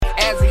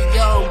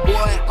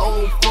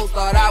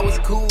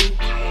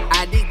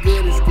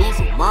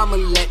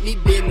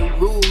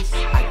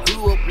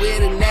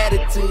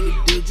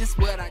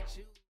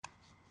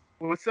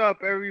What's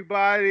up,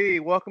 everybody?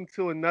 Welcome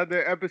to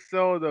another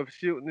episode of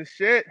Shooting the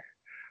Shit.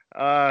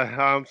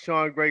 I'm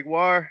Sean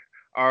Gregoire,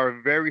 our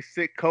very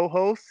sick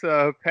co-host,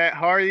 Pat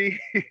Hardy,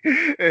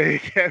 and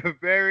Kevin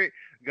Barrett.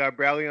 Got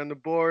Bradley on the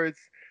boards.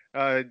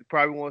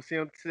 Probably won't see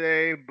him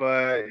today,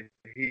 but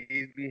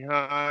he's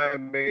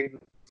behind, making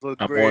us look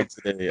great. I'm on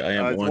today. I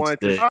am Just on wanted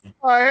to. today.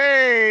 Oh,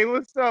 hey,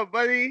 what's up,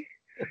 buddy?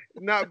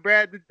 Not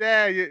Brad the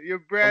dad. You're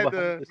I'm Brad behind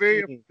the the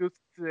very scenes. producer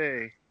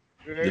today.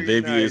 The Very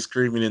baby is nice.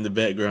 screaming in the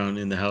background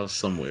in the house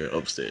somewhere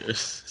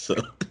upstairs. So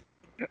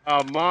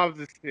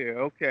Mom's is here.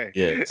 Okay,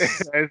 yes,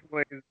 that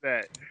explains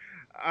that.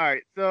 All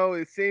right, so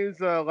it seems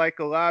like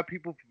a lot of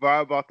people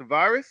forgot about the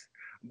virus,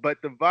 but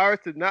the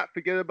virus did not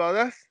forget about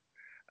us,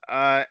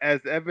 as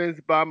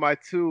evidenced by my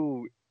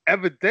two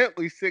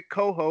evidently sick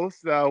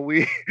co-hosts.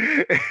 We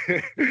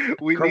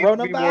we need to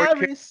be more careful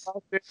Coronavirus.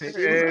 out Shit is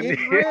there, and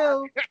getting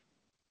real.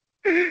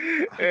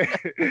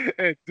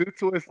 and due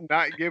to us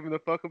not giving a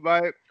fuck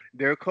about it,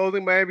 they're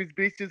closing Miami's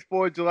beaches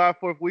for July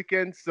 4th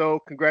weekend. So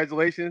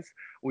congratulations,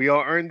 we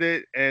all earned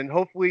it, and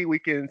hopefully we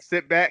can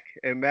sit back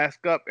and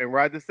mask up and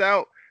ride this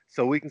out,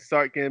 so we can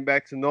start getting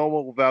back to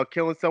normal without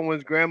killing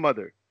someone's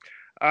grandmother.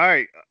 All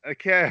right,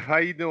 Kev, how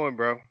you doing,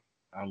 bro?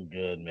 I'm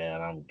good,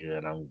 man. I'm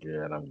good.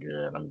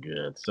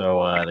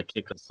 So to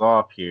kick us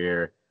off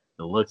here,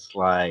 it looks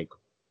like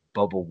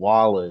Bubba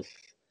Wallace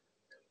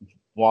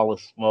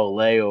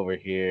Smollett over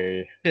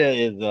here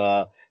is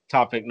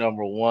topic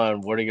number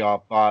one. What are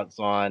y'all thoughts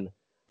on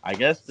I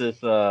guess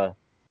this a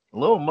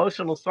little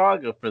emotional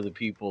saga for the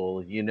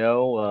people,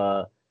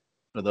 for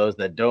those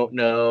that don't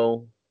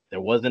know, there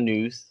was a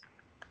noose.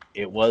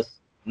 It was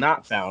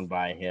not found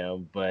by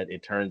him, but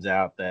it turns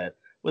out that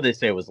what they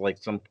say it was like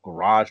some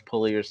garage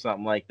pulley or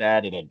something like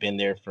that. It had been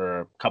there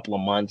for a couple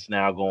of months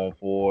now going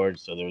forward,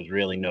 so there was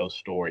really no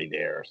story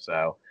there.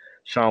 So,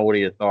 Sean, what are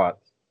your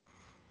thoughts?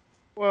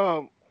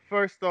 Well,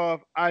 first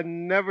off, I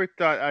never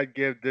thought I'd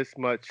give this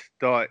much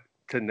thought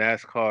to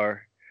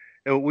NASCAR.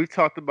 And we've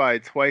talked about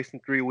it twice in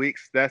 3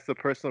 weeks. That's a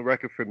personal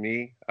record for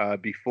me.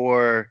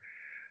 Before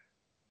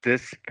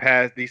these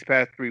past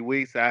 3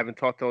 weeks, I haven't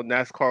talked on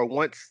NASCAR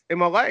once in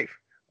my life.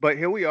 But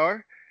here we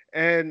are,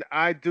 and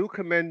I do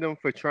commend them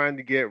for trying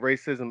to get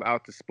racism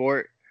out the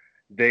sport.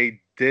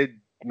 They did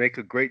make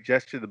a great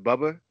gesture to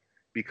Bubba,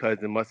 because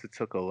it must have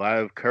took a lot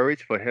of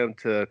courage for him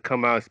to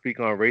come out and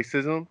speak on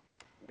racism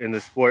in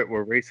the sport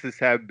where racists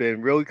have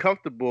been really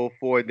comfortable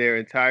for their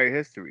entire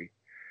history.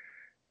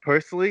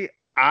 Personally,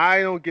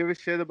 I don't give a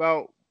shit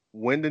about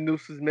when the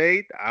noose was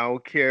made. I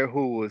don't care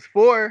who it was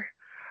for.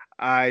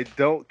 I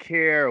don't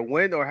care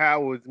when or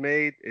how it was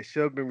made. It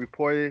should have been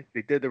reported.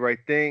 They did the right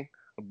thing.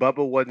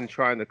 Bubba wasn't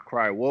trying to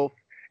cry wolf.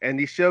 And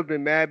he should have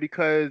been mad,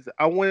 because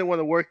I wouldn't want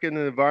to work in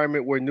an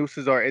environment where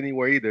nooses are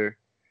anywhere either.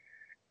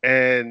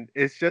 And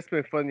it's just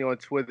been funny on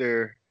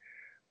Twitter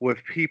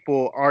with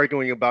people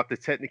arguing about the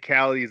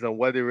technicalities on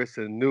whether it's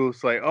a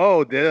noose. Like,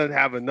 oh, they don't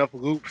have enough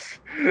loops.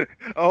 The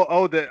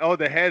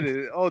head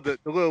is, the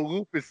little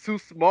loop is too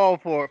small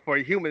for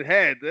a human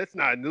head. That's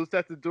not a noose.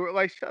 That's a door.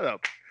 Like, shut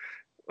up.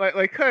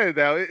 Like cut it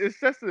out.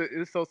 It's just a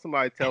insult to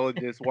my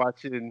intelligence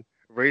watching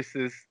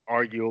racists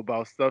argue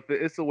about stuff.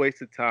 It's a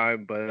waste of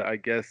time, but I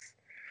guess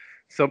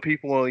some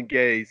people are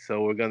engaged,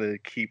 so we're gonna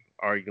keep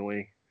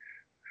arguing.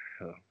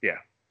 Yeah.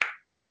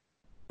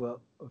 Well,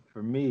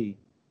 for me,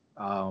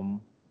 um,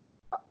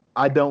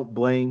 I don't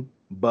blame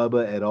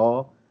Bubba at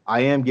all.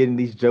 I am getting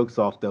these jokes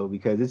off though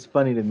because it's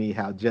funny to me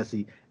how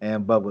Jesse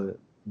and Bubba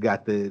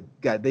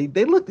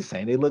they look the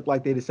same. They look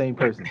like they're the same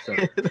person. So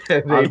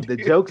They the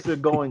do. jokes are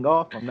going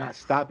off. I'm not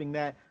stopping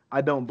that.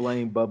 I don't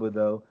blame Bubba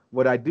though.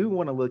 What I do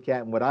want to look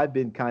at and what I've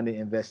been kind of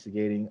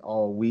investigating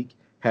all week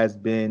has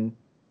been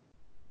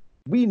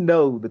we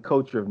know the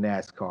culture of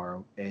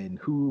NASCAR and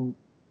who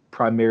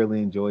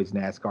primarily enjoys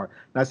NASCAR.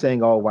 Not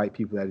saying all white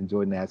people that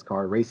enjoy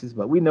NASCAR races,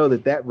 but we know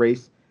that that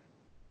race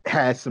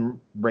has some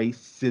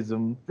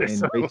racism So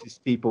and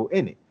racist people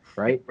in it,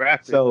 right?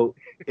 rapid. So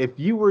if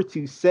you were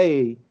to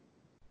say,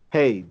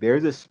 hey,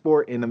 there's a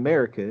sport in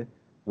America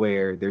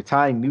where they're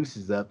tying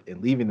nooses up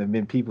and leaving them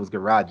in people's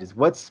garages,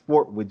 what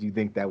sport would you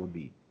think that would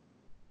be?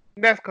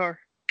 NASCAR.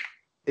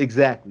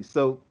 Exactly.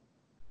 So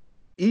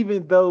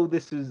even though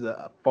this is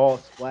a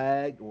false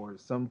flag or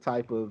some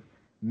type of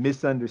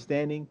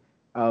misunderstanding,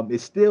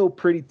 it's still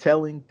pretty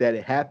telling that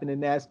it happened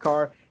in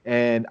NASCAR.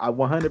 And I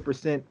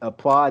 100%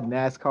 applaud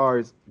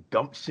NASCAR's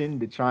gumption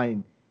to try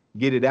and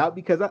get it out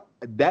because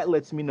that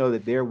lets me know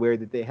that they're aware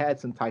that they had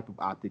some type of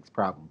optics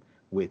problem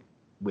with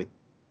with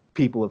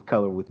people of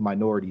color, with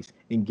minorities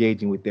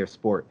engaging with their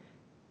sport.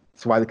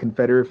 That's why the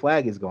Confederate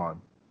flag is gone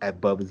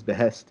at Bubba's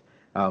behest.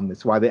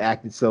 That's why they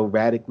acted so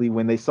radically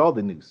when they saw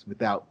the news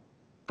without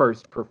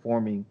first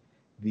performing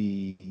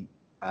the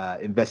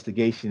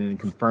investigation and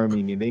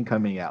confirming and then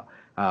coming out.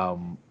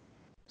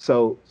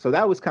 So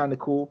that was kind of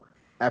cool.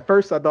 At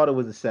first, I thought it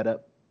was a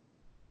setup.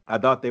 I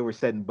thought they were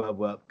setting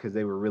Bubba up because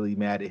they were really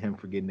mad at him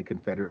for getting the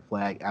Confederate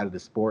flag out of the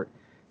sport.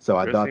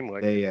 So Sure seemed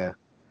like it.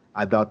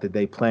 I thought that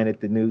they planted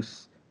the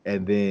noose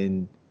and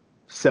then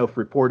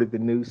self-reported the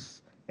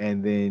noose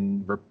and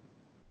then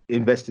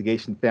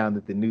investigation found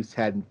that the noose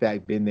had in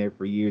fact been there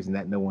for years and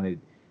that no one had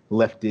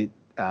left it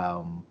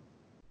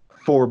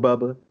for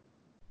Bubba.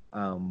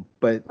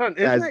 But Son,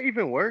 isn't that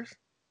even worse?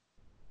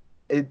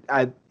 it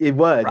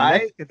was, and that's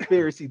Right? a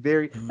conspiracy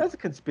theory. That's a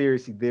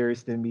conspiracy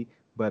theorist in me,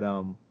 but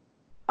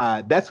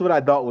that's what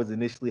I thought was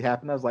initially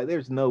happening. I was like,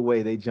 there's no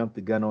way they jumped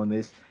the gun on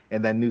this,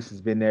 and that noose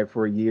has been there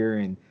for a year,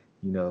 and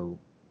you know.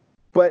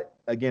 But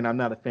again, I'm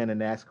not a fan of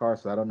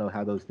NASCAR, so I don't know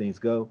how those things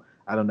go.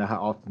 I don't know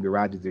how often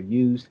garages are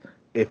used.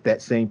 If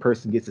that same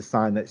person gets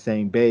assigned that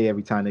same bay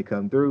every time they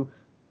come through,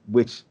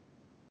 which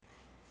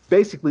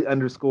basically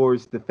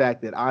underscores the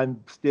fact that I'm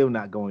still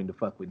not going to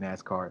fuck with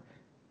NASCAR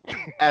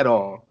at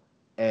all,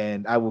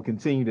 and I will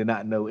continue to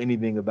not know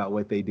anything about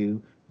what they do.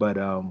 But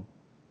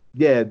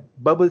yeah,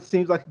 Bubba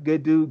seems like a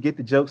good dude. Get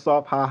the jokes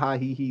off, ha ha,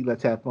 he he.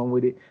 Let's have fun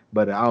with it.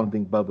 But I don't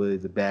think Bubba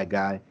is a bad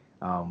guy.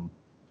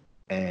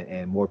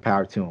 And more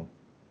power to him.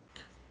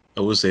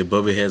 I would say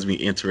Bubba has me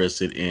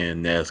interested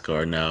in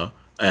NASCAR now.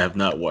 I have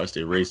not watched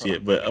a race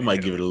yet, but I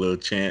might give it a little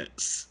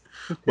chance.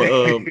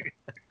 But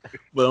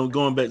but I'm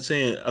going back to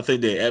saying I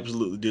think they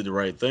absolutely did the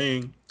right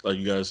thing. Like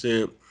you guys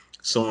said,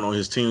 someone on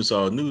his team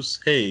saw a noose.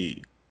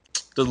 Hey,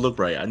 doesn't look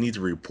right. I need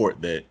to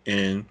report that.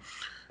 And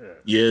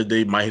yeah,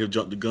 they might have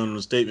jumped the gun on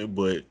the statement,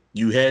 but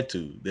you had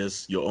to.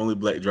 That's your only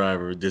black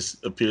driver. This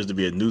appears to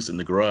be a noose in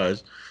the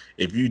garage.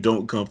 If you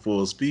don't come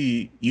full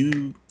speed,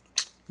 you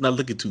not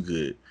looking too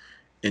good.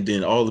 And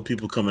then all the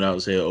people coming out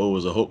and saying, "Oh, it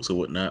was a hoax or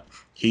whatnot."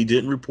 He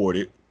didn't report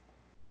it.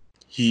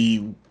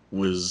 He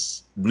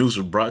was news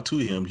was brought to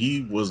him.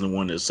 He wasn't the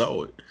one that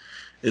saw it,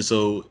 and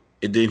so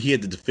and then he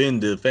had to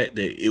defend the fact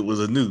that it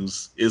was a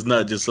noose. It's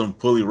not just some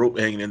pulley rope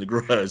hanging in the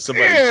garage.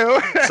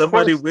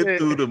 Somebody went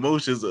through the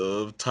motions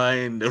of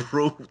tying the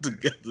rope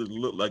together to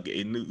look like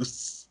a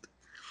noose.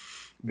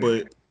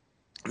 But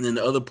and then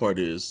the other part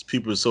is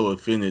people are so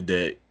offended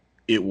that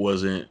it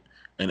wasn't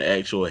an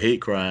actual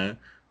hate crime,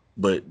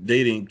 but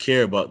they didn't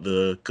care about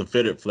the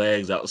Confederate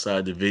flags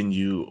outside the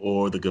venue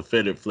or the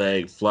Confederate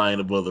flag flying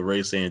above the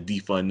race saying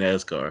defund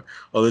NASCAR.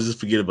 Oh, let's just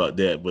forget about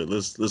that. But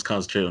let's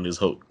concentrate on this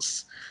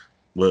hoax.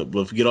 But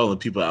forget all the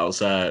people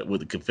outside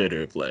with the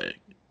Confederate flag.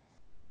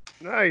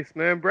 Nice,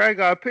 man. Brad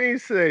got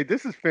opinions today.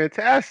 This is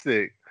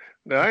fantastic.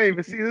 No, I didn't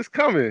even see this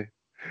coming.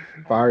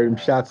 Fire them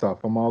shots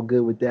off. I'm all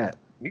good with that.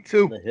 Me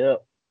too. The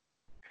hip.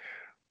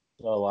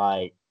 So,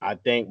 like, I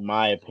think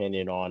my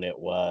opinion on it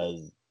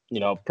was,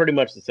 pretty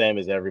much the same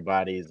as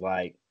everybody's.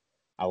 Like,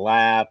 I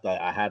laughed.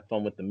 I had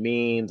fun with the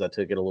memes. I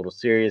took it a little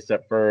serious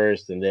at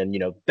first. And then,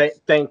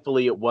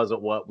 thankfully, it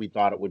wasn't what we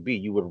thought it would be.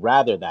 You would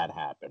rather that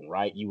happen,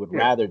 right? You would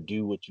rather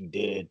do what you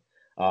did,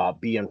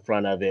 be in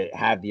front of it,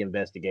 have the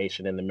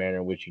investigation in the manner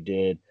in which you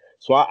did.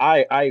 So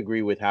I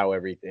agree with how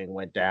everything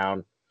went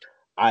down.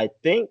 I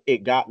think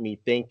it got me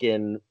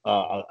thinking.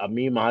 A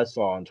meme I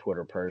saw on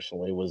Twitter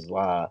personally was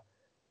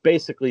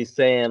basically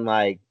saying,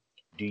 like,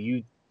 do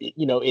you,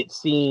 it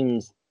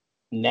seems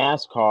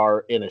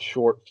NASCAR in a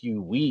short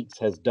few weeks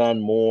has done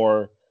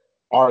more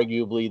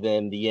arguably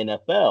than the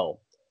NFL.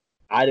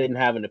 I didn't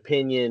have an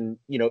opinion,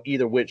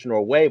 either which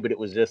nor way, but it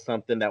was just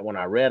something that when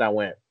I read, I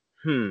went,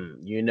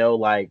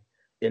 like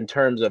in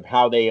terms of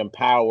how they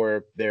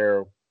empower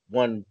their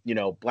one,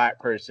 black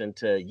person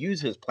to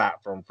use his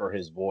platform for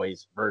his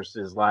voice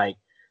versus like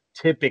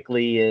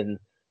typically in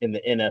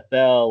the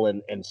NFL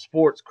and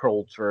sports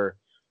culture,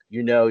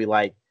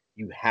 like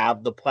you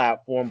have the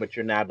platform, but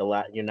you're not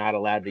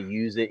allowed to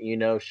use it,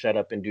 shut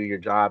up and do your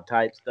job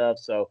type stuff.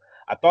 So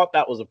I thought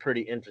that was a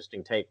pretty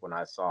interesting take when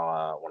I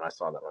saw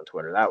that on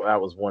Twitter.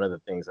 That was one of the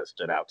things that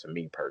stood out to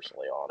me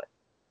personally on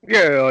it.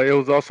 Yeah, it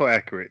was also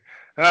accurate.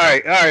 All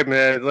right,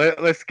 man.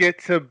 Let's get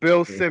to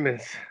Bill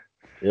Simmons.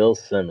 Bill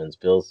Simmons.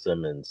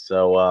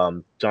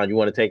 So, John, you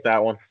want to take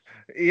that one?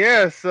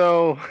 Yeah.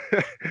 So,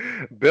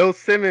 Bill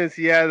Simmons,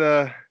 he had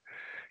an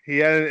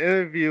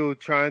interview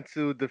trying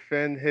to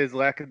defend his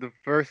lack of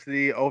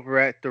diversity over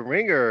at The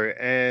Ringer,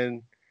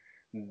 and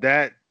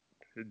that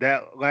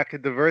lack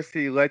of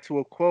diversity led to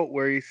a quote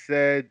where he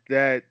said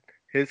that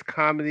his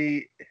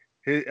comedy,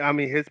 his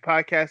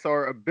podcasts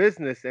are a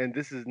business, and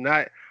this is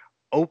not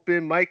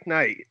open mic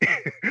night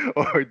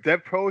or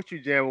Dead Poetry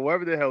Jam or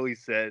whatever the hell he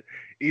said.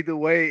 Either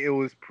way, it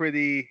was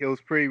pretty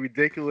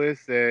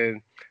ridiculous.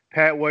 And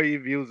Pat, what are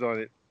your views on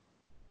it?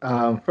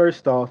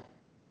 First off,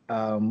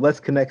 let's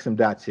connect some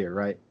dots here,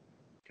 right?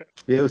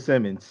 Bill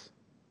Simmons,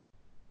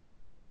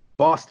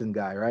 Boston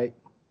guy, right?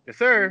 Yes,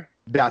 sir.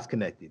 Dots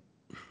connected,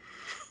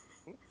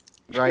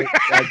 right?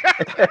 Like,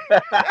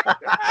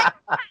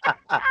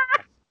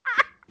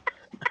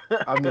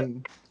 I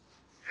mean,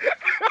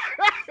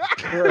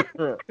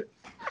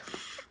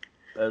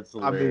 that's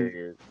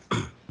hilarious.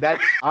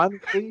 That's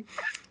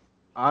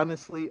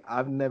honestly,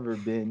 I've never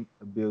been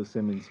a Bill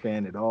Simmons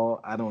fan at all.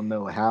 I don't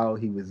know how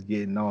he was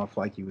getting off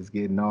like he was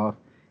getting off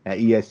at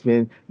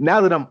ESPN. Now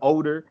that I'm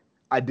older,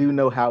 I do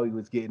know how he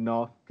was getting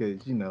off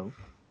because you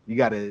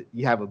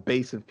have a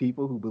base of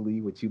people who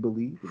believe what you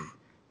believe,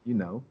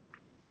 and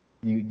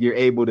you're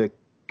able to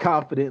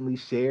confidently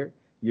share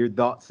your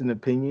thoughts and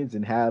opinions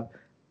and have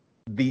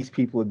these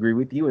people agree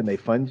with you and they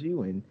fund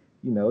you, and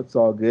it's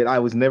all good. I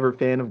was never a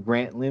fan of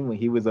Grantland when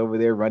he was over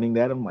there running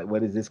that. I'm like,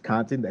 what is this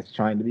content that's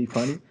trying to be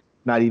funny?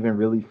 Not even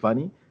really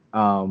funny.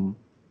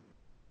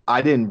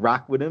 I didn't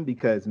rock with him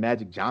because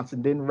Magic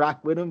Johnson didn't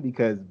rock with him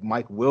because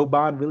Mike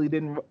Wilbon really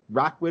didn't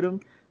rock with him.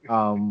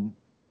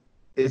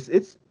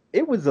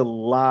 It was a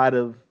lot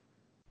of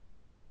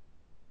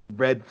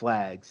red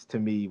flags to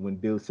me when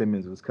Bill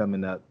Simmons was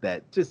coming up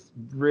that just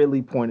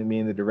really pointed me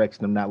in the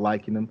direction of not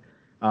liking him.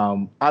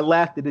 I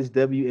laughed at his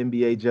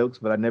WNBA jokes,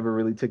 but I never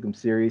really took him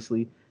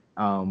seriously.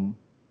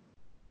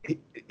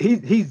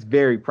 He's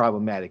very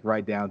problematic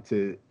right down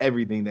to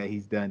everything that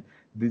he's done.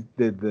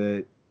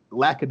 The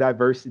lack of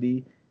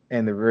diversity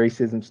and the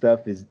racism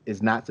stuff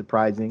is not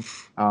surprising.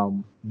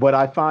 What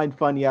I find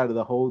funny out of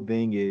the whole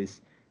thing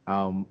is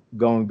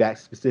going back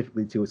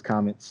specifically to his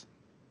comments.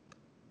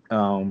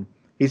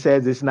 He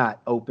says it's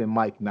not open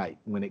mic night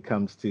when it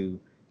comes to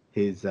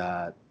his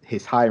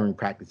hiring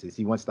practices.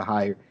 He wants to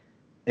hire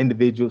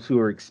individuals who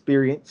are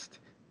experienced,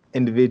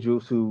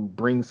 individuals who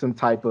bring some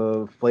type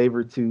of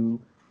flavor to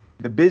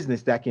the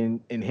business that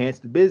can enhance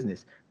the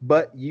business.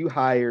 But you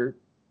hire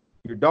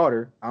your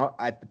daughter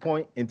at the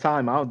point in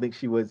time, I don't think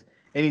she was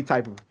any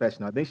type of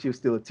professional. I think she was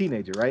still a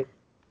teenager, right?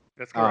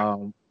 That's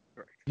correct.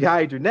 You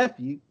hired your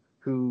nephew,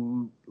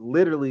 who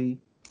literally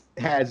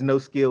has no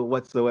skill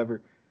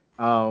whatsoever.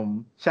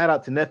 Shout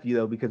out to nephew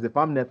though, because if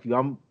I'm nephew,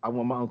 I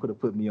want my uncle to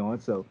put me on.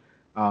 So,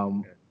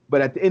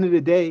 but at the end of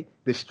the day,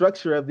 the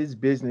structure of his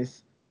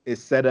business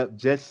is set up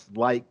just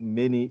like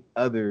many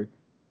other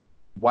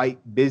white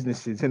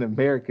businesses in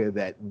America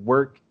that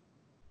work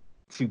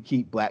to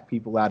keep Black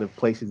people out of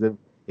places of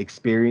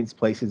experience,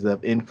 places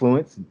of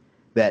influence.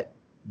 That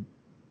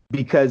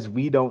because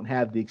we don't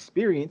have the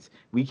experience,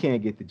 we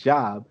can't get the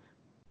job.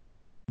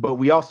 But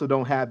we also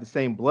don't have the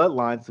same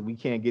bloodline, so we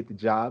can't get the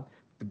job.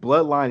 The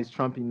bloodline is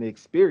trumping the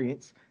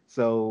experience,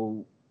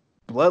 so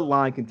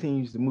bloodline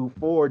continues to move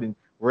forward, and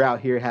we're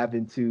out here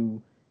having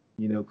to,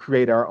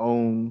 create our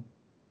own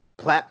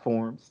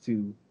platforms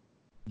to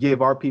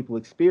give our people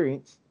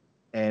experience.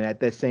 And at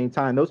that same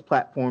time, those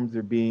platforms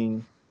are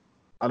being,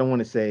 I don't want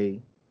to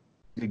say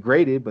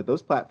degraded, but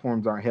those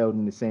platforms aren't held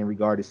in the same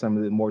regard as some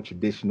of the more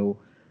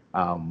traditional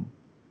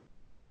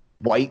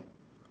white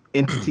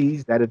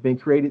entities that have been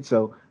created.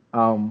 So,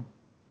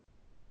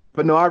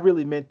 but no, I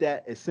really meant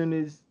that. As soon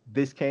as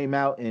this came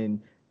out,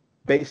 and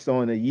based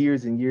on the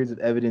years and years of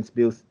evidence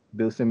Bill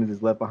Simmons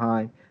has left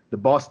behind, the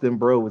Boston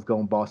Bro was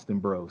going Boston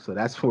Bro. So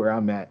that's where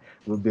I'm at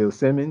with Bill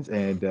Simmons.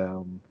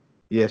 And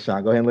yeah,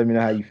 Sean, go ahead and let me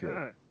know how you feel.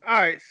 All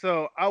right,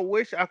 so I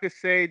wish I could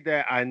say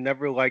that I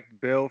never liked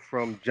Bill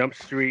from Jump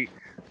Street,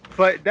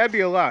 but that'd be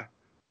a lie.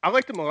 I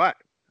liked him a lot.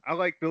 I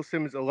liked Bill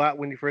Simmons a lot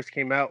when he first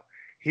came out.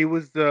 He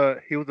was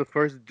the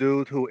first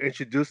dude who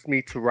introduced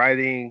me to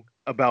writing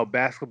about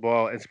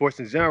basketball and sports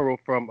in general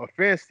from a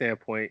fan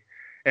standpoint.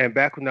 And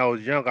back when I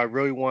was young, I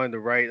really wanted to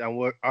write.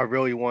 I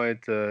really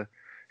wanted to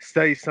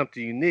study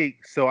something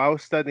unique. So I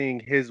was studying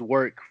his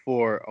work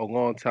for a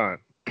long time.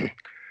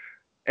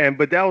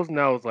 But that was when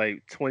I was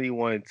like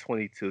 21,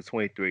 22,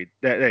 23,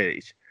 that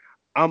age.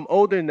 I'm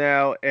older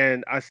now,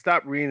 and I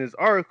stopped reading his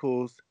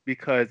articles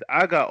because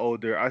I got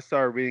older. I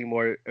started reading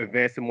more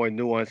advanced and more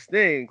nuanced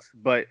things,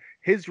 but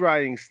his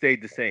writing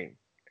stayed the same.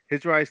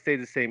 His writing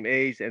stayed the same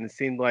age, and it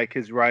seemed like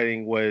his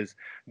writing was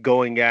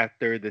going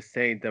after the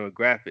same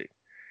demographic.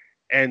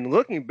 And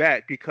looking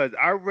back, because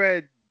I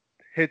read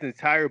his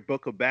entire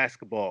book of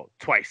basketball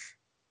twice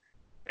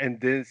and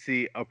didn't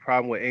see a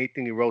problem with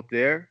anything he wrote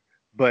there.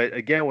 But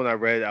again, when I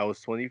read it, I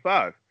was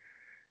 25.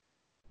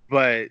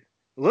 But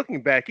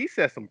looking back, he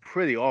said some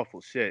pretty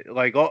awful shit.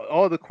 Like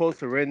all the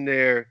quotes are in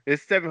there.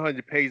 It's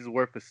 700 pages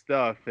worth of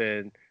stuff,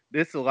 and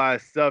there's a lot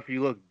of stuff.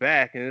 You look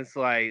back, and it's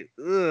like,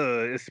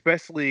 ugh.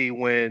 Especially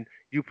when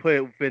you put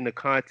it within the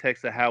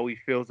context of how he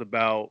feels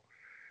about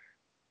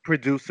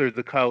producers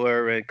of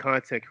color and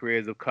content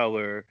creators of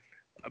color,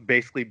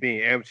 basically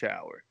being amateur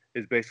hour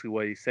is basically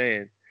what he's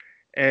saying,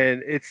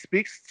 and it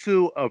speaks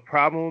to a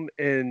problem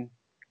in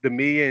the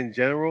media in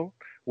general,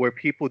 where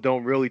people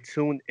don't really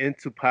tune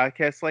into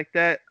podcasts like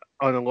that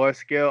on a large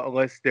scale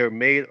unless they're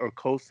made or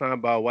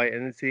co-signed by a white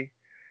entity.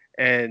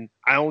 And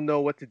I don't know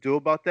what to do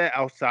about that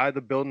outside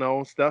of building our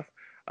own stuff.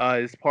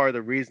 It's part of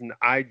the reason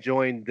I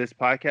joined this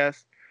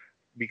podcast,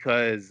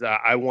 because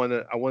I want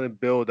to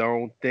build our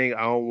own thing.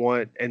 I don't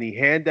want any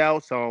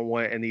handouts. I don't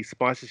want any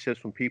sponsorships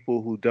from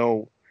people who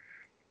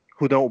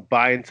don't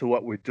buy into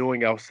what we're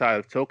doing outside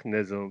of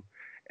tokenism.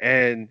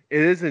 And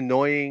it is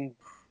annoying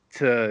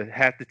to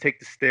have to take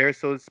the stairs,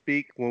 so to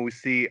speak, when we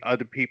see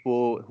other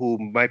people who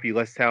might be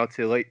less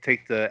talented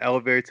take the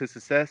elevator to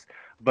success.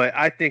 But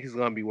I think it's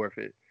going to be worth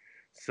it.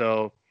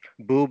 So,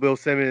 boo, Bill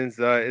Simmons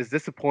is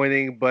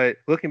disappointing, but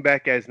looking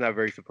back at it, it's not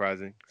very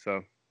surprising.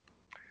 So,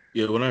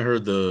 Yeah, when I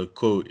heard the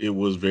quote, it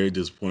was very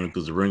disappointing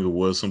because the Ringer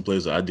was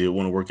someplace I did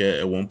want to work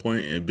at one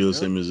point, and Bill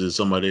Simmons is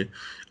somebody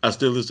I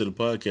still listen to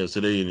the podcast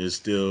today, and it's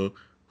still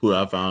who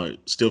I found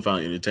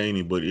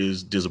entertaining, but it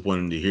is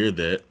disappointing to hear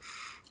that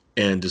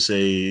and to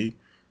say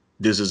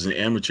this is an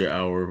amateur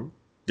hour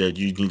that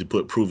you need to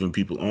put proven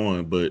people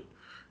on. But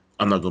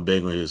I'm not gonna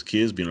bang on his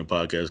kids being a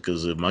podcast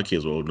because if my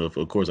kids were old enough,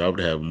 of course I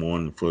would have them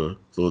on for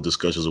little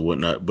discussions or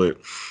whatnot. But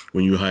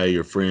when you hire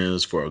your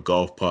friends for a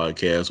golf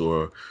podcast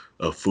or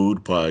a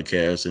food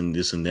podcast and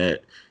this and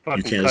that, you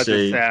Fucking can't cousin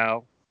say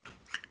Sal.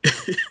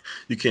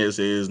 you can't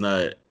say it's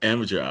not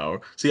amateur hour.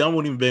 See, I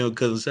won't even bang on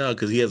cousin Sal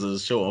because he has a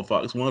show on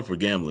Fox One for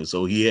gambling,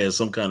 so he has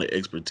some kind of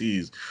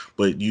expertise.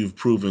 But you've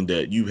proven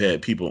that you've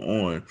had people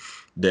on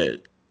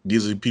that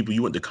these are people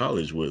you went to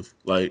college with,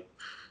 like.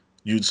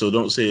 You so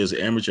don't say it's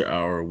amateur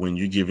hour when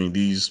you're giving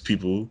these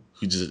people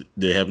who just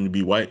they happen to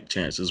be white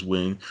chances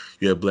when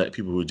you have black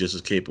people who are just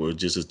as capable or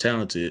just as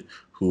talented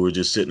who are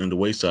just sitting on the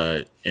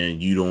wayside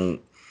and you don't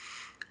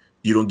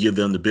give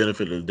them the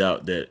benefit of the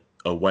doubt that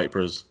a white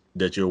person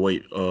that your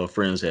white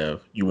friends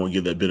have. You won't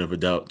give that benefit of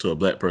doubt to a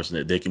black person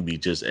that they can be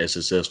just as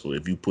successful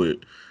if you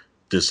put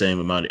the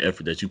same amount of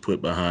effort that you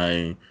put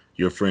behind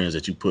your friends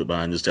that you put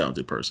behind this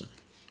talented person.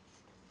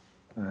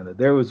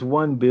 There was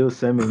one Bill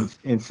Simmons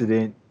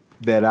incident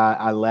that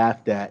I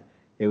laughed at.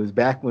 It was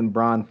back when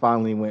Bron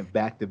finally went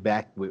back to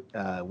back with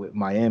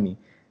Miami,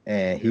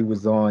 and he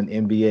was on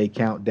NBA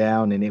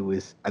Countdown, and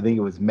I think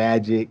it was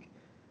Magic,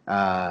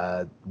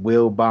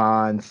 Will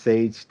Bond,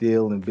 Sage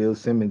Steele, and Bill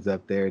Simmons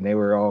up there, and they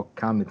were all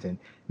commenting,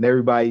 and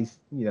everybody's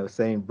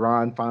saying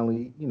Bron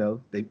finally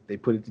they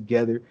put it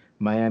together.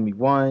 Miami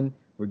won.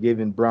 We're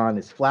giving Bron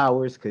his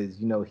flowers because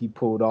he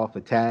pulled off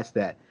a task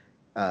that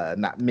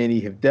not many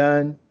have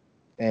done.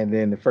 And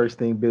then the first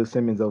thing Bill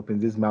Simmons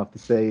opens his mouth to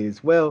say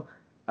is, "Well,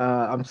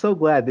 I'm so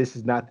glad this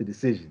is not the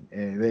decision."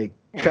 And they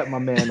cut my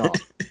man off.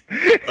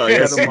 Oh yeah, I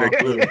Cut see him that off.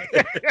 clip.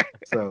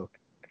 So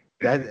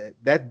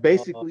that's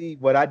basically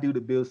what I do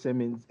to Bill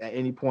Simmons at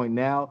any point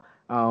now.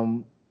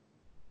 I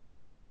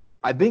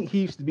think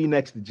he used to be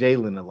next to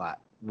Jalen a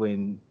lot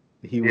when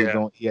he was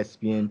on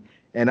ESPN.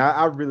 And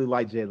I really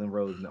like Jalen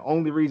Rose. And the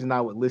only reason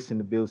I would listen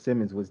to Bill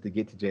Simmons was to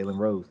get to Jalen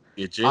Rose.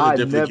 Yeah, Jalen I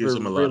definitely gives never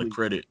him a lot of really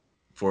credit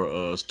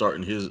for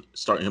starting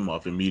him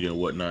off in media and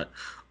whatnot.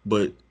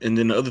 But and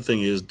then the other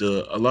thing is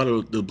a lot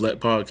of the black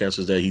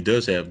podcasters that he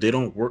does have, they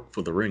don't work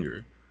for the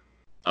Ringer.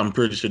 I'm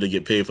pretty sure they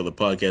get paid for the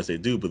podcast they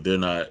do, but they're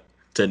not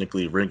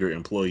technically Ringer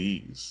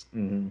employees.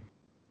 Mm-hmm.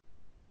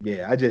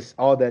 Yeah,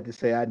 all that to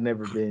say, I'd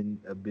never been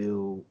a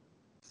Bill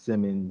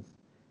Simmons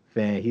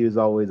fan. He was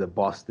always a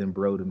Boston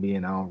bro to me,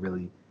 and I don't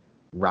really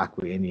rock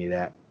with any of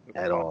that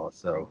at all.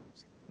 So,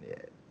 yeah.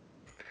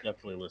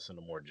 Definitely listen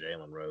to more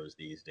Jalen Rose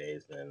these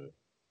days than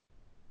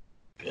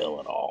Bill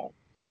at all.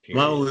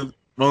 My Period.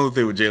 only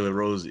thing with Jalen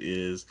Rose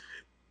is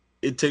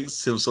it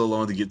takes him so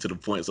long to get to the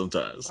point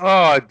sometimes.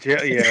 Oh,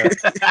 yeah.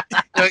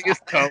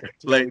 It's tough.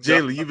 Like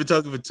Jalen, you've been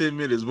talking for 10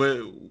 minutes.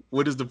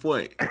 What is the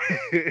point?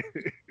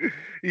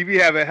 You be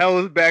having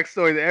hell's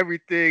backstory to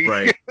everything.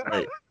 Right.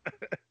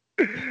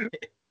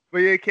 But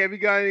yeah, Kev, you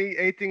got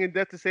anything in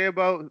depth to say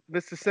about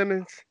Mr.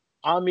 Simmons?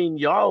 I mean,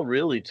 y'all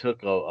really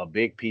took a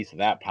big piece of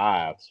that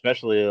pie,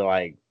 especially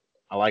I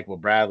like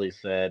what Bradley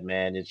said,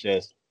 man. It's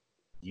just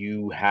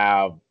you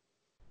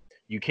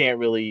can't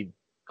really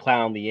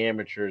clown the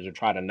amateurs or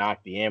try to knock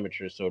the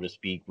amateurs, so to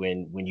speak,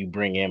 when you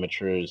bring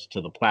amateurs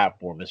to the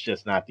platform. It's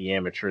just not the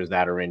amateurs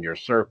that are in your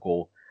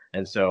circle.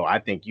 And so I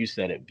think you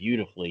said it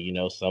beautifully.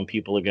 Some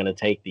people are going to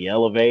take the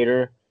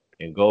elevator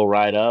and go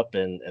right up,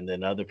 and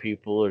then other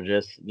people are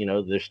just,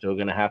 they're still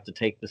going to have to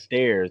take the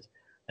stairs.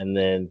 And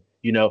then,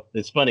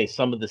 it's funny,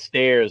 some of the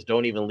stairs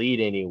don't even lead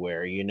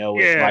anywhere.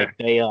 It's like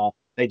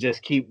they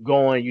just keep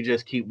going. You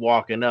just keep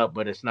walking up,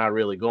 but it's not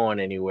really going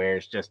anywhere.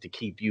 It's just to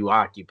keep you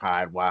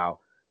occupied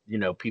while,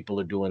 people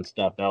are doing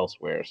stuff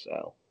elsewhere.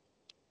 So,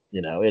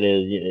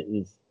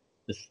 it's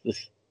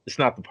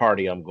not the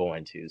party I'm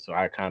going to. So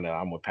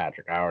I'm with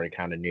Patrick. I already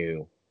kind of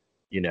knew,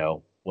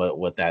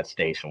 what that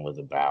station was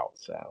about.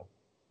 So.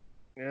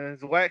 Yeah,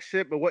 it's whack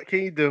shit, but what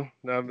can you do?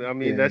 I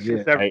mean, that's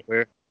just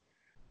everywhere.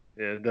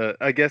 Yeah,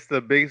 I guess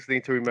the biggest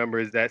thing to remember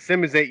is that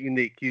Simmons ain't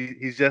unique.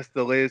 He's just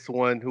the latest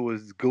one who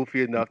was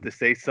goofy enough to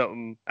say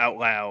something out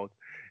loud.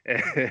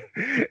 And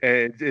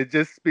it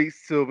just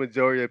speaks to a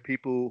majority of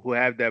people who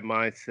have that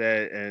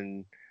mindset.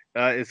 And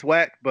it's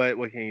whack, but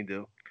what can you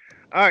do?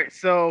 All right,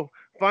 so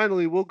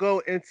finally, we'll go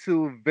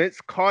into Vince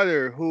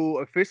Carter, who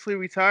officially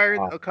retired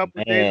a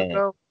couple of days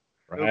ago.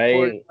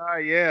 Right?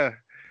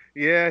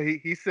 Yeah,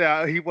 he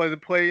said he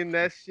wasn't playing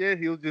that shit.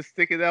 He'll just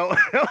stick it out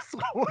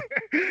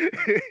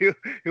elsewhere.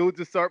 He'll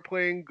just start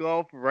playing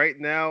golf right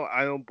now.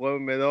 I don't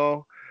blame him at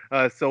all.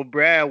 So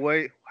Brad,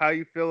 how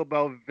you feel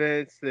about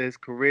Vince, his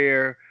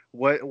career?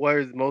 What are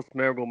his most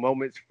memorable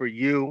moments for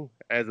you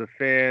as a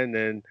fan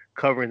and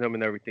covering him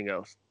and everything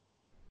else?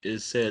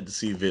 It's sad to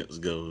see Vince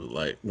go.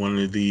 Like one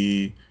of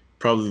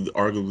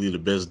arguably the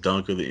best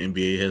dunker the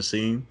NBA has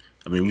seen.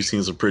 I mean, we've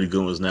seen some pretty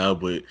good ones now,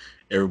 but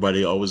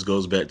everybody always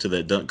goes back to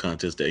that dunk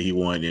contest that he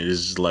won, and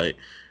it's just like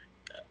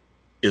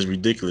it's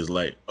ridiculous.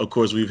 Like, of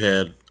course, we've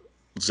had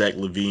Zach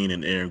LaVine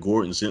and Aaron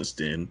Gordon since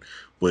then,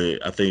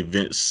 but I think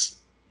Vince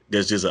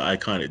that's just an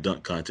iconic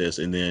dunk contest.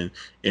 And then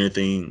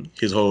anything,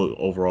 his whole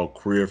overall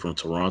career from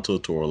Toronto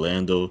to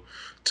Orlando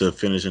to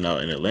finishing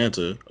out in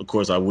Atlanta. Of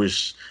course, I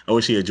wish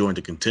he had joined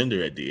the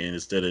Contender at the end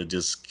instead of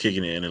just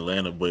kicking it in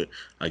Atlanta. But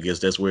I guess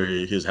that's where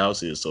his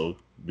house is, so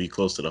be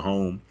close to the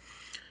home.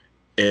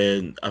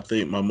 And I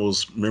think my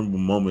most memorable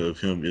moment of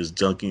him is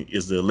dunking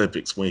is the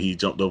Olympics when he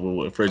jumped over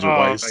with Fraser Oh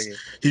Weiss. yeah,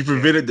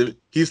 yeah.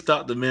 He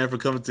stopped the man from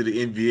coming to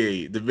the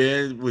NBA. The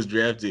man was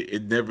drafted,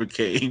 it never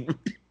came.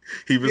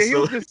 He Yeah, was he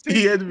was the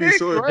he sixth had to be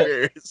pick, so right?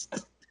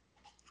 embarrassed.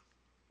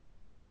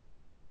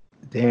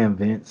 Damn,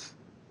 Vince.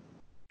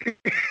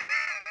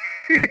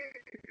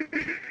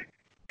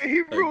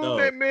 He Like, ruined dog,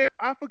 that man.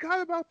 I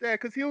forgot about that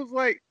because he was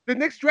like the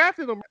Knicks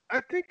drafted him.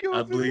 I think it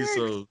I was the believe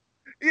Knicks. so.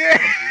 Yeah.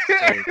 I believe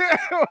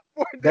so.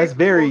 For That's Knicks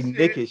very bullshit.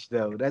 Nickish,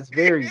 though. That's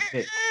very It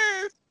Nick.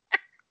 is.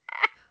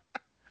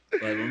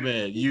 Like my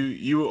man,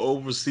 you were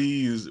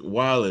overseas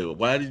wilding.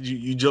 Why did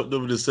you jumped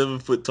over the 7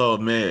 foot tall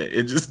man?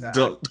 It just I,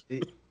 dunked.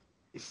 it,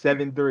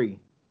 7'3".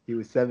 He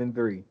was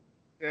 7'3".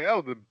 Yeah,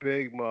 that was a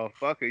big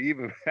motherfucker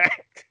even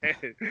back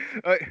then.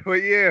 But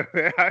yeah,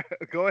 man,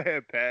 go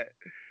ahead, Pat.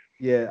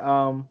 Yeah.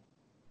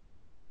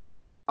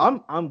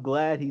 I'm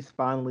glad he's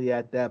finally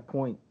at that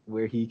point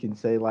where he can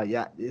say like,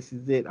 yeah, this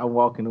is it. I'm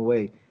walking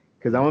away.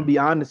 Because I'm gonna be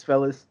honest,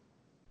 fellas.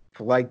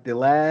 For like the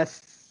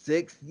last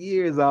 6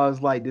 years, I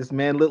was like, this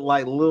man looked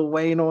like Lil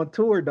Wayne on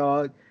tour,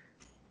 dog.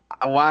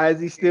 Why is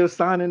he still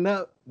signing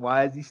up?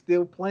 Why is he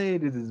still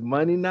playing? Is his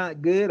money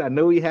not good? I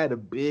know he had a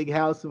big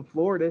house in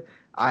Florida.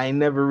 I ain't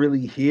never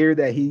really hear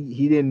that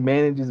he didn't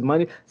manage his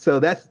money. So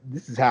this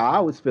is how I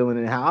was feeling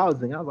and how I was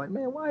thinking. I was like,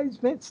 man, why is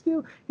Vince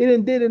still? He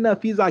didn't did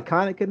enough. He's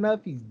iconic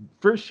enough. He's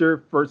for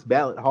sure first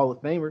ballot Hall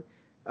of Famer.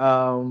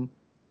 Um,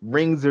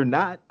 Rings or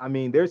not, I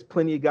mean, there's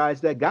plenty of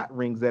guys that got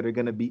rings that are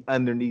gonna be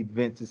underneath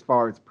Vince as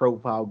far as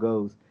profile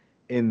goes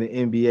in the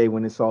NBA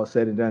when it's all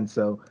said and done.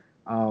 So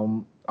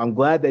I'm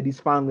glad that he's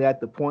finally at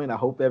the point. I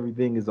hope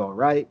everything is all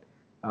right.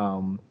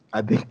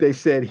 I think they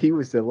said he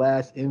was the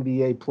last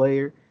NBA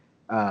player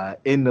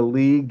in the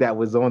league that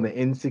was on the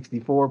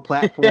N64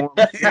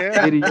 platform Yeah,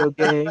 video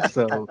game.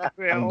 So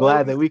man, I'm old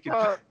glad as that we can.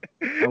 fuck.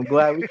 I'm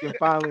glad we can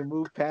finally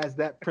move past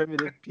that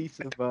primitive piece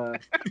of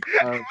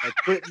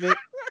equipment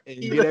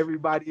and get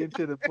everybody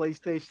into the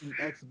PlayStation,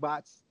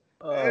 Xbox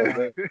Oh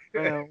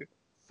realm.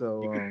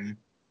 So, man.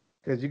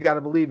 because you got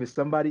to believe it's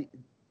somebody,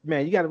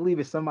 man, you got to believe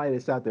it's somebody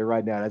that's out there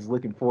right now that's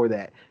looking for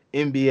that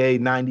NBA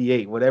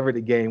 '98, whatever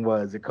the game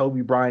was, the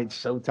Kobe Bryant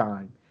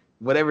Showtime,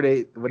 whatever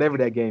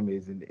that game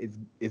is, and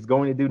it's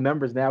going to do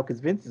numbers now because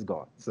Vince is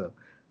gone. So,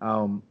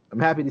 I'm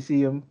happy to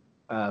see him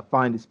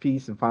find his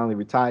peace and finally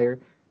retire.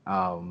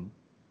 Um,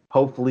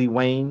 Hopefully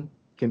Wayne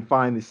can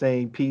find the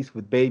same peace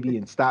with Baby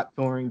and stop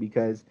touring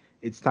because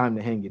it's time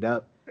to hang it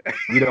up.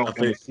 We I don't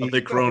want to think I see.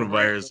 think So random.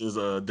 coronavirus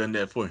has done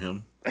that for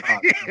him.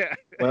 Uh, Yeah.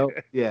 well,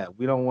 yeah,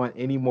 we don't want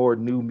any more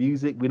new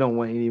music. We don't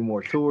want any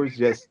more tours.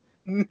 Just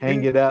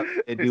hang it up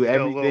and Just do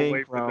kill Lil everything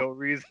Wayne for from. no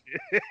reason.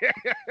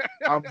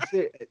 I'm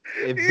serious.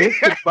 If Vince Yeah.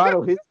 could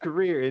bottle his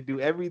career and do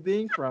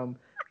everything from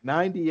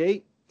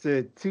 '98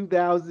 to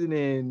 2000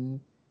 and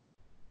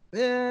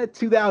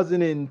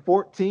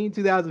 2014,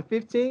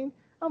 2015,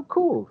 I'm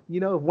cool.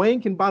 If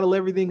Wayne can bottle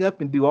everything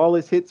up and do all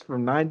his hits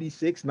from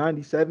 '96,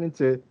 '97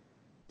 to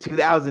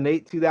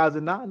 2008,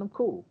 2009, I'm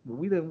cool.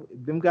 But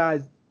them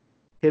guys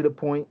hit a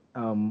point,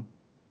 and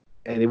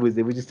it was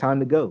just time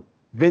to go.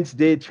 Vince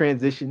did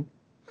transition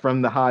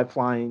from the high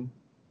flying,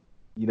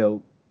 you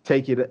know,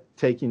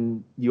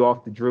 taking you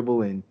off the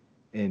dribble and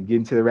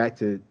getting to the rack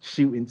to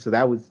shooting. So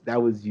that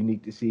was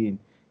unique to see, and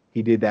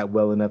he did that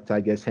well enough to,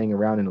 I guess, hang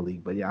around in the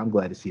league. But yeah, I'm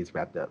glad to see it's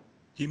wrapped up.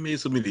 He made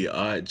so many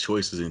odd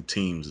choices in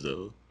teams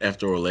though.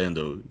 After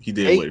Orlando, he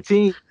did what?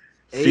 18,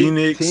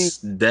 18. Phoenix,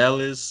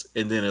 Dallas,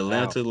 and then Wow.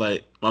 Atlanta.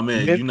 Like my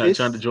man, you not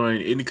trying to Memphis,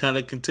 join any kind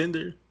of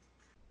contender?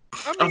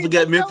 I I mean,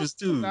 forgot Dallas Memphis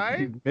was too.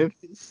 nice.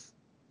 Memphis.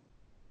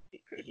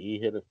 He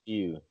hit a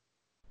few.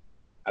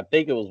 I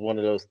think it was one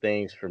of those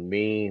things for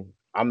me.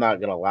 I'm not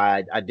gonna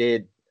lie.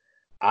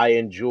 I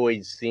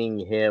enjoyed seeing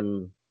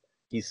him.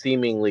 He's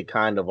seemingly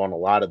kind of on a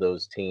lot of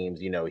those teams.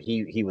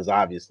 He was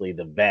obviously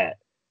the vet,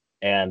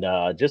 and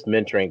just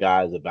mentoring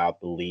guys about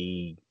the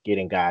league,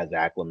 getting guys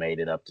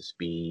acclimated up to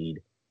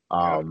speed.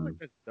 Yeah, I was like, Um,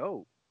 that's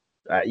dope.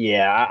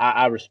 yeah,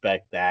 I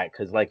respect that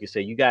because, like you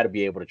said, you got to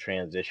be able to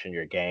transition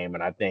your game,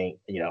 and I think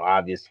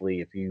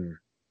obviously, if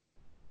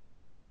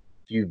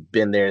you've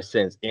been there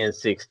since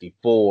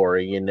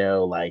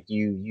N64, like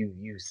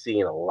you've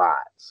seen a lot.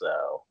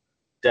 So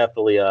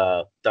definitely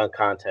dunk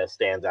contest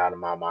stands out in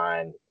my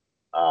mind.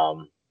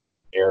 Um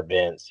Air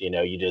vents,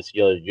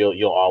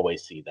 you'll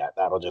always see that.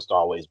 That'll just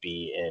always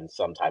be in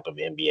some type of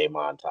NBA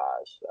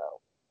montage. So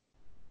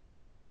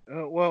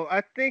Well,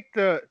 I think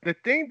the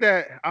thing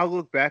that I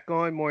look back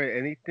on more than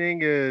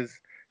anything is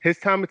his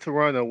time in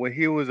Toronto when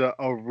he was a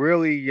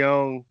really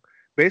young,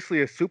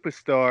 basically a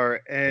superstar,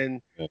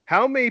 and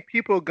how many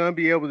people are gonna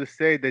be able to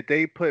say that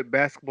they put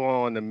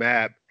basketball on the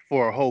map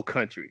for a whole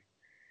country?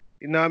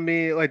 You know what I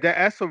mean? Like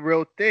that's a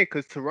real thing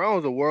because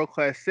Toronto's a world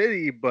class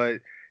city, but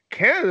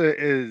Canada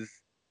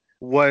is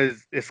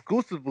was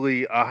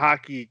exclusively a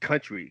hockey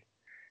country,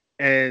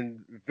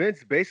 and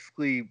Vince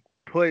basically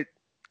put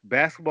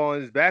basketball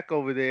on his back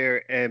over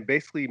there and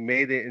basically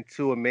made it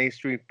into a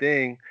mainstream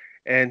thing.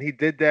 And he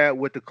did that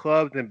with the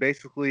clubs and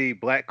basically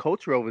black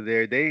culture over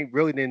there. They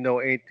really didn't know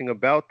anything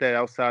about that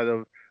outside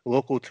of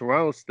local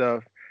Toronto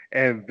stuff.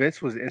 And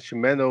Vince was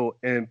instrumental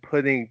in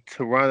putting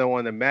Toronto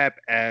on the map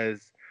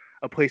as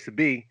a place to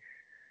be.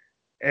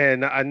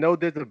 And I know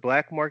there's a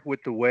black mark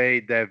with the way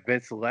that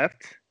Vince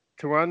left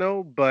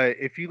Toronto, but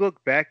if you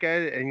look back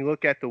at it and you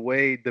look at the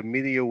way the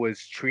media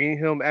was treating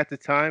him at the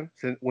time,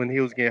 since when he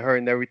was getting hurt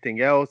and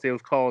everything else, they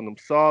was calling him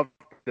soft,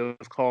 they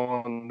was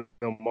calling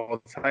him all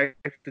types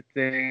of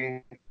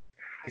things.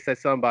 He said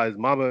something about his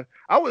mama.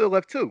 I would have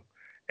left too.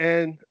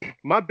 And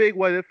my big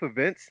what if for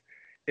Vince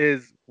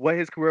is what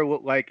his career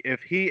looked like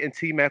if he and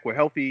T Mac were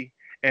healthy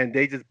and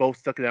they just both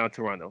stuck it out in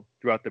Toronto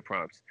throughout the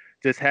proms.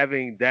 Just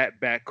having that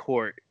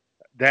backcourt,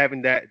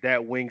 having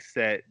that wing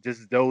set,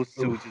 just those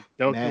two, Oof, just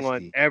dunking on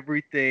nasty.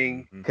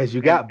 everything. Because you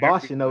And got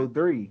Bosch in everyone.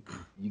 03.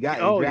 You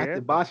Oh yeah,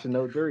 drafted Bosch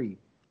in 03.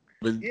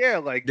 But yeah,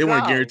 like they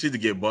weren't God, guaranteed to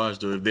get Bosch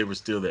though if they were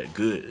still that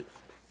good.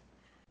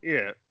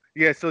 yeah,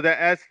 yeah. So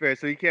that's fair.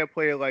 So you can't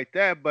play it like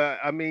that. But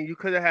I mean, you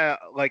could have had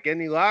like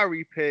any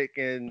lottery pick,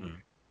 and Mm.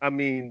 I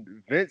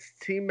mean Vince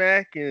T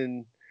Mac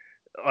and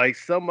like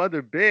some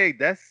other big.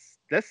 That's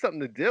something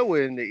to deal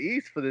with in the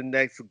East for the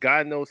next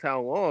God knows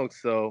how long.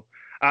 So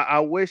I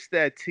wish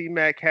that T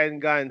Mac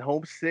hadn't gotten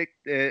homesick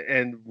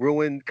and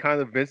ruined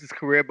kind of Vince's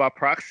career by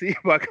proxy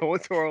by going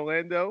to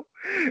Orlando.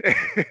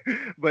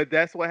 But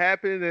that's what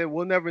happened, and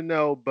we'll never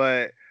know.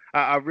 But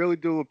I really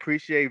do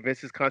appreciate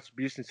Vince's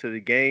contribution to the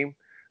game.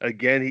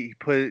 Again, he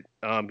put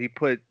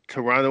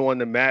Toronto on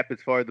the map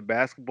as far as the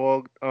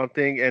basketball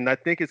thing, and I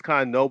think it's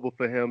kind of noble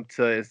for him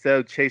to instead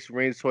of chase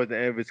rings towards the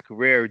end of his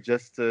career,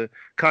 just to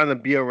kind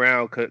of be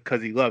around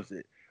because he loves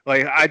it.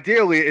 Like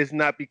ideally, it's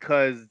not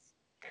because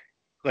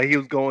like he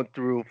was going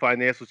through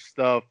financial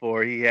stuff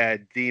or he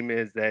had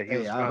demons that he Hey,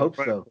 was I trying to hope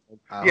run so. from.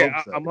 I Yeah,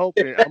 hope so. I'm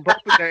hoping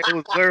that it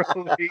was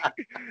literally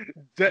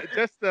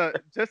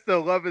just the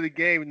love of the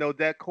game. You know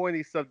that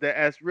corny stuff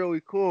that's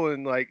really cool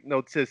and like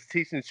just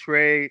teaching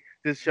Trey,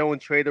 just showing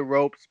Trey the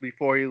ropes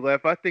before he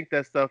left. I think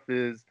that stuff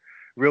is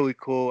really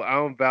cool. I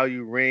don't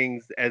value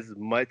rings as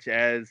much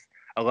as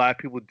a lot of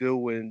people do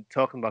when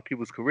talking about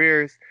people's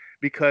careers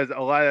because a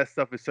lot of that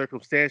stuff is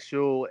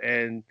circumstantial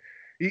and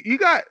you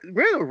got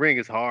random ring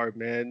is hard,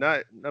 man.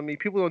 Not, I mean,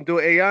 people don't do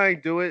it. AI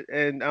do it,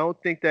 and I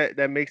don't think that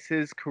makes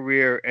his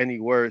career any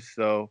worse.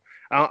 So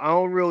I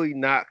don't really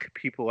knock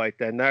people like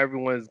that. Not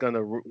everyone is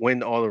gonna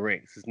win all the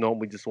rings. It's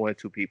normally just one or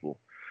two people.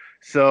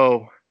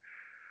 So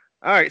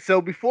all right.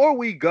 So before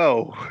we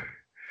go,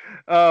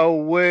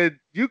 would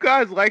you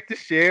guys like to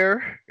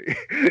share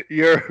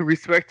your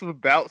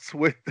respective bouts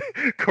with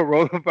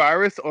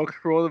coronavirus or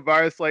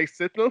coronavirus-like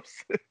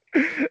symptoms?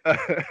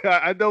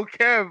 I know,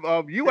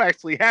 Kev. You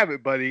actually have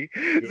it, buddy.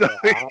 So,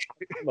 Yeah,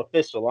 I'm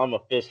official. I'm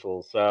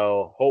official.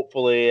 So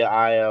hopefully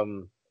I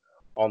am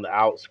on the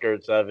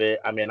outskirts of it.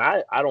 I mean,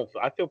 I don't.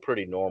 I feel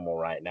pretty normal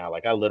right now.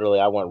 Like I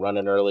went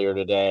running earlier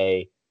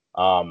today.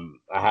 I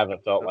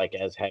haven't felt like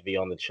as heavy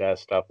on the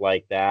chest, stuff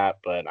like that.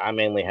 But I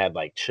mainly had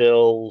like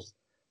chills.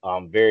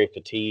 Very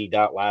fatigued.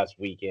 Out last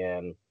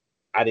weekend.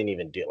 I didn't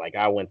even do like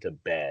I went to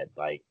bed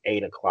like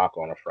 8 o'clock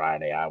on a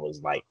Friday. I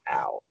was like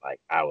out. Like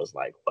I was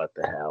like, what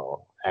the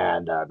hell?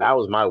 And that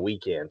was my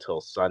weekend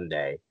till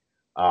Sunday.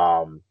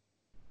 Um,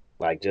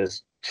 like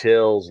just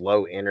chills,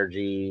 low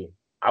energy.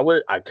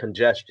 I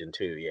congestion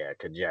too, yeah,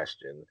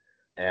 congestion.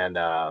 And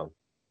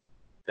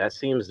that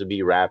seems to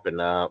be wrapping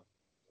up.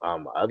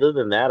 Other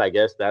than that, I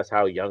guess that's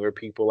how younger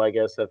people I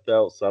guess have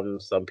felt.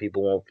 Some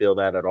people won't feel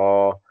that at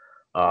all.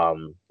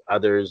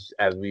 Others,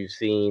 as we've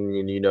seen,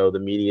 and the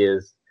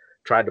media's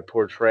tried to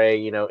portray,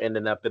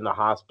 ending up in the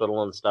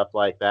hospital and stuff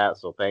like that.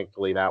 So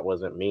thankfully that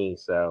wasn't me.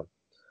 So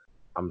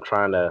I'm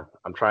trying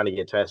to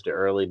get tested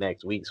early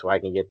next week so I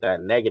can get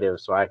that negative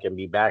so I can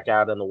be back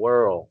out in the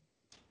world.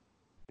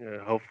 yeah,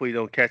 hopefully, you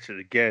don't catch it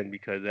again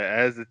because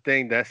that is the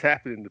thing that's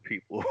happening to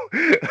people.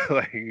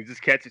 Like you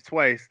just catch it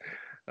twice.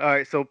 All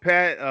right, so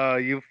Pat,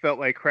 you felt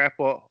like crap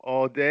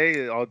all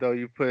day, although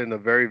you put in a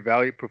very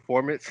valiant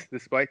performance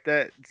despite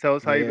that. Tell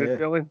us how you've been Yeah.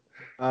 feeling.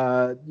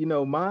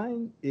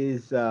 Mine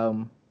is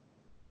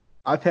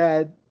I've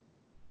had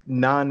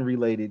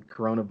non-related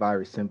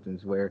coronavirus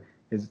symptoms where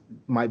it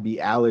might be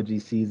allergy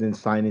season,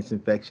 sinus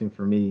infection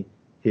for me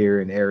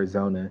here in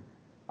Arizona.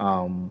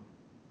 Um,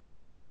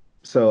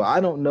 so I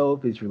don't know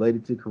if it's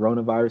related to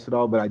coronavirus at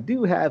all, but I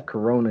do have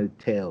corona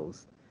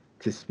tales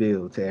to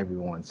spill to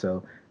everyone.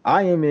 So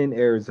I am in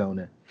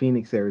Arizona,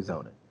 Phoenix,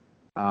 Arizona.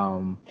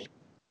 Um,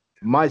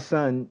 my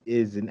son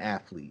is an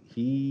athlete.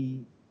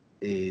 He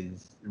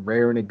is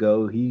raring to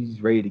go.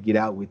 He's ready to get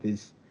out with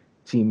his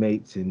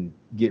teammates and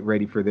get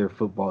ready for their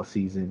football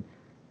season.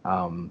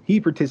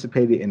 He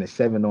participated in a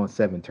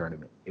 7-on-7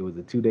 tournament. It was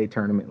a 2-day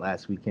tournament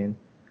last weekend.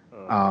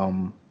 Uh,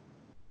 Um,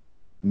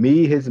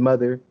 Me, his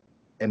mother,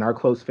 and our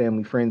close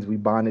family friends, we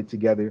bonded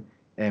together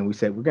and we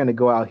said, we're going to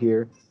go out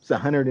here. It's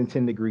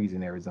 110 degrees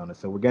in Arizona.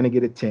 So we're going to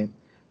get a tent.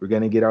 We're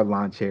going to get our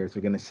lawn chairs.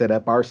 We're going to set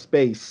up our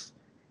space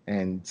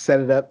and set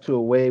it up to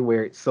a way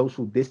where it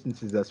social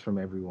distances us from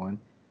everyone.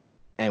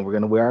 And we're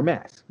going to wear our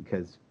masks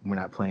because we're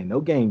not playing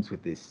no games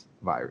with this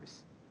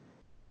virus.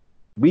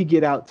 We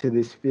get out to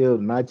this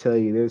field, and I tell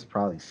you, there's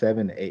probably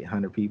 700 to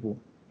 800 people.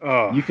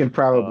 You can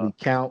probably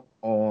count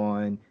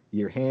on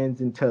your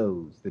hands and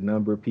toes the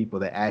number of people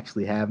that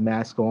actually have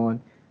masks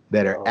on,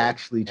 that are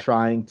actually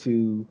trying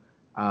to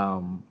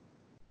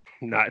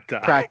not die.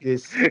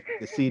 Practice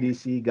the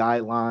CDC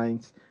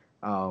guidelines.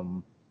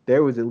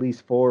 There was at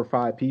least 4 or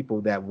 5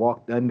 people that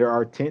walked under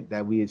our tent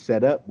that we had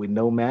set up with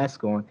no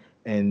mask on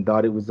and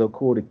thought it was so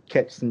cool to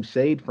catch some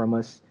shade from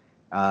us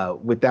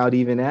without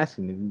even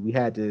asking. We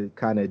had to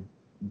kind of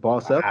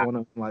boss up on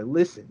them. Like,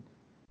 listen,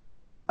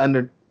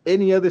 under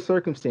any other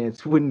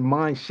circumstance, wouldn't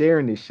mind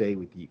sharing this shade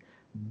with you,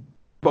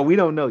 but we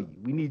don't know you.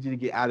 We need you to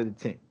get out of the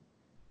tent.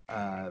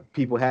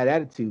 People had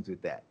attitudes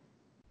with that.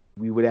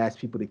 We would ask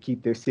people to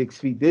keep their 6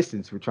 feet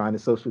distance. We're trying to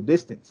social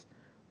distance.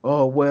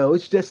 Oh, well,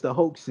 it's just a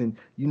hoax. And,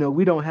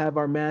 we don't have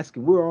our mask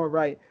and we're all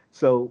right.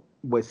 So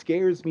what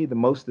scares me the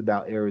most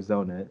about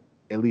Arizona,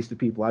 at least the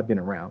people I've been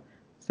around,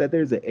 is that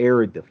there's an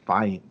air of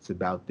defiance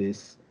about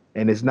this.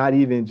 And it's not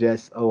even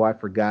just, oh, I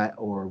forgot,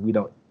 or we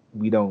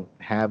don't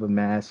have a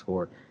mask,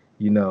 or,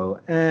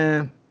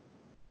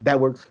 that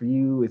works for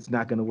you. It's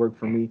not going to work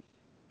for me.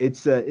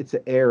 It's an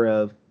air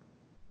of,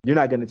 you're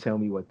not going to tell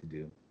me what to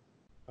do.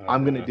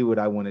 I'm going to do what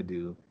I want to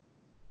do.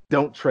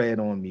 Don't tread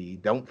on me.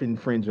 Don't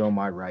infringe on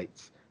my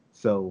rights.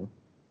 So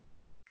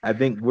I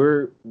think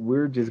we're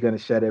just going to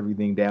shut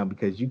everything down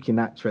because you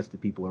cannot trust the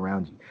people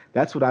around you.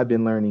 That's what I've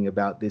been learning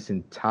about this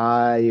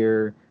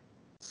entire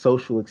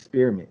social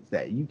experiment,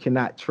 that you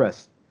cannot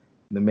trust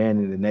the man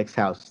in the next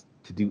house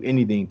to do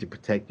anything to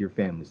protect your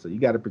family. So you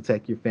got to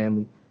protect your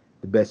family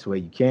the best way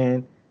you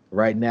can.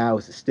 Right now,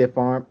 it's a stiff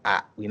arm.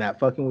 We not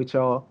fucking with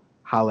y'all.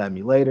 Holla at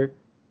me later.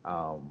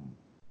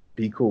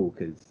 Be cool,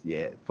 because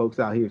folks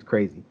out here is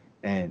crazy.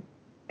 And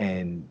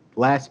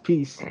last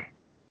piece,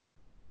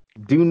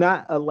 do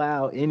not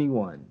allow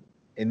anyone,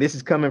 and this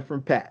is coming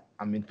from Pat,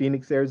 I'm in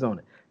Phoenix,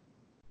 Arizona,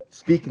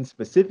 speaking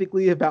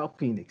specifically about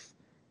Phoenix,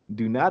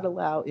 do not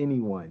allow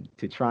anyone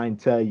to try and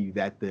tell you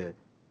that the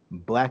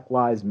Black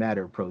Lives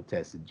Matter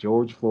protest, the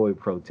George Floyd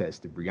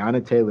protest, the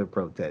Breonna Taylor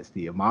protest,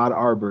 the Ahmaud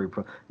Arbery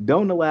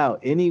don't allow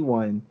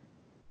anyone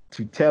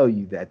to tell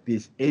you that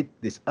this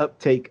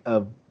uptake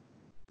of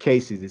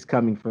cases is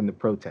coming from the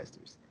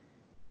protesters.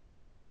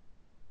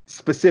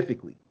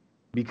 Specifically,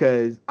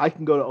 because I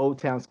can go to Old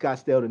Town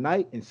Scottsdale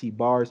tonight and see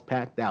bars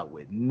packed out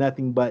with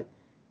nothing but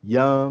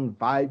young,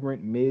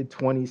 vibrant,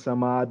 mid-20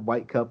 some odd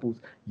white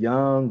couples,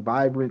 young,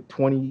 vibrant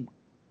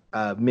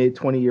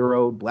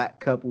mid-20-year-old black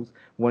couples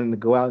wanting to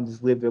go out and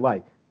just live their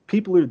life.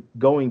 People are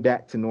going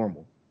back to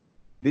normal.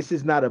 This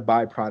is not a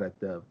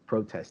byproduct of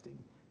protesting.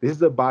 This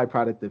is a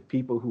byproduct of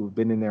people who have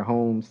been in their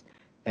homes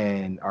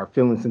and are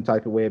feeling some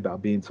type of way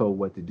about being told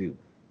what to do.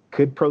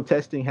 Could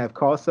protesting have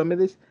caused some of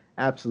this?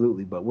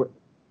 Absolutely. But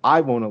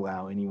I won't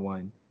allow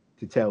anyone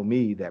to tell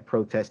me that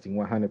protesting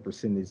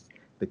 100% is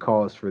the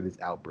cause for this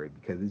outbreak,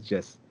 because it's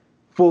just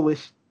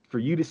foolish for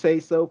you to say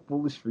so,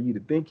 foolish for you to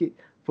think it,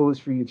 foolish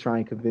for you to try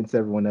and convince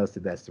everyone else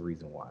that that's the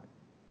reason why.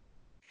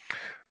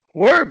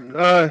 Word.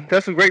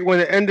 That's a great one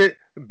to end it.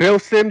 Bill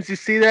Sims, you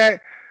see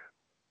that?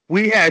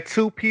 We had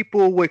 2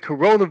 people with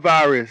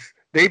coronavirus.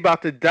 They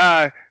about to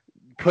die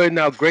putting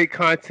out great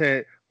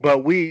content,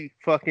 but we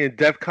fucking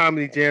Def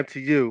Comedy Jam to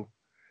you.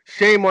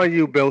 Shame on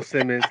you, Bill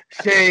Simmons.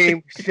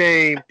 Shame,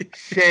 shame,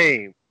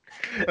 shame.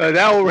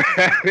 That will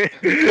wrap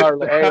it.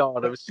 Carla A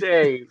on him.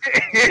 Shame.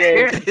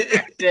 Shame.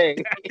 Shame.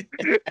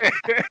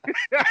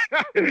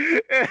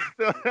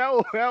 So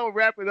that will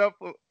wrap it up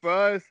for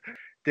us.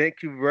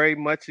 Thank you very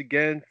much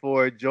again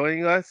for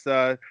joining us.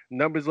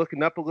 Numbers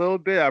looking up a little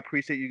bit. I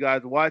appreciate you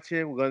guys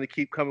watching. We're going to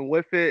keep coming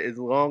with it as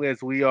long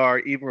as we are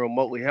even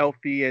remotely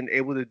healthy and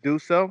able to do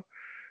so.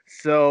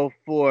 So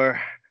for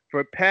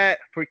Pat,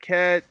 for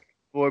Kat,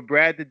 for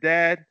Brad the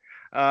Dad,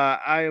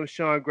 I am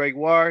Sean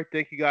Gregoire.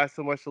 Thank you guys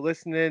so much for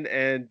listening,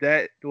 and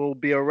that will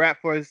be a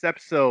wrap for this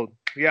episode.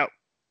 Yep.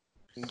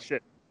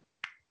 Shit.